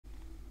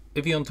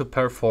If you want to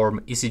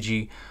perform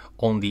ECG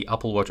on the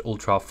Apple Watch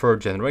Ultra 3rd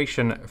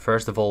generation,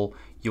 first of all,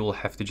 you will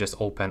have to just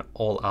open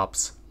All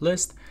Apps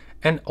list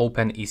and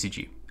open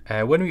ECG.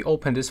 When we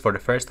open this for the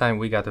first time,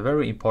 we got a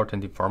very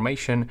important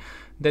information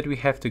that we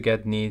have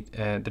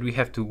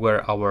to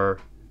wear our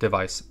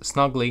device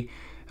snugly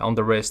on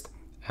the wrist,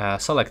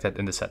 selected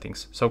in the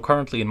settings. So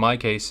currently in my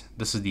case,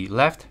 this is the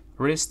left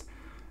wrist.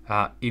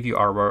 If you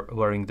are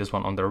wearing this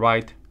one on the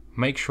right,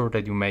 make sure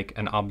that you make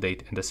an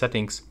update in the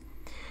settings.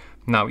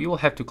 Now you will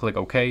have to click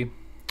OK.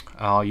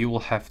 You will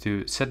have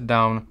to sit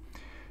down,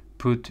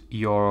 put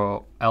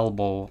your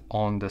elbow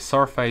on the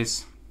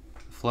surface,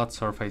 flat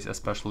surface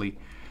especially,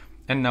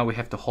 and now we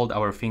have to hold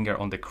our finger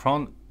on the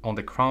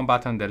crown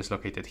button that is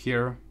located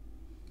here.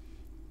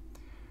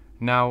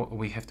 Now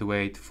we have to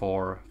wait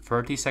for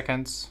 30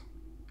 seconds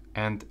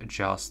and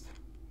just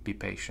be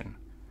patient.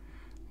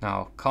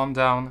 Now calm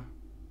down,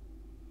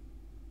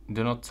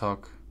 do not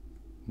talk,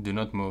 do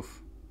not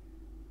move,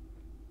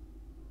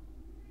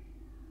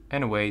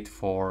 and wait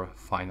for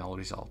final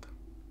result.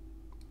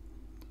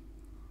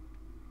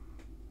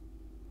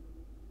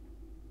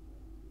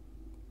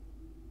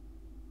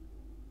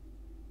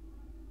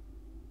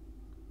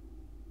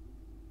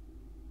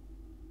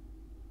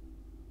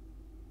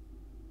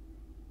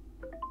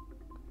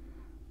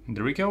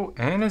 There we go,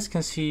 and as you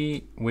can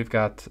see, we've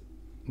got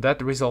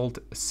that result,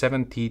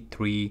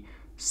 73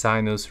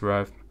 sinus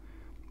rev.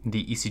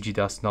 The ECG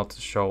does not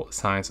show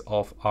signs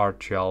of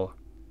atrial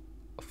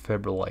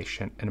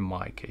fibrillation in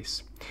my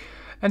case.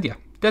 And yeah,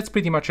 that's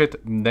pretty much it.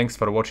 Thanks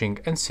for watching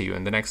and see you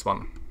in the next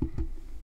one.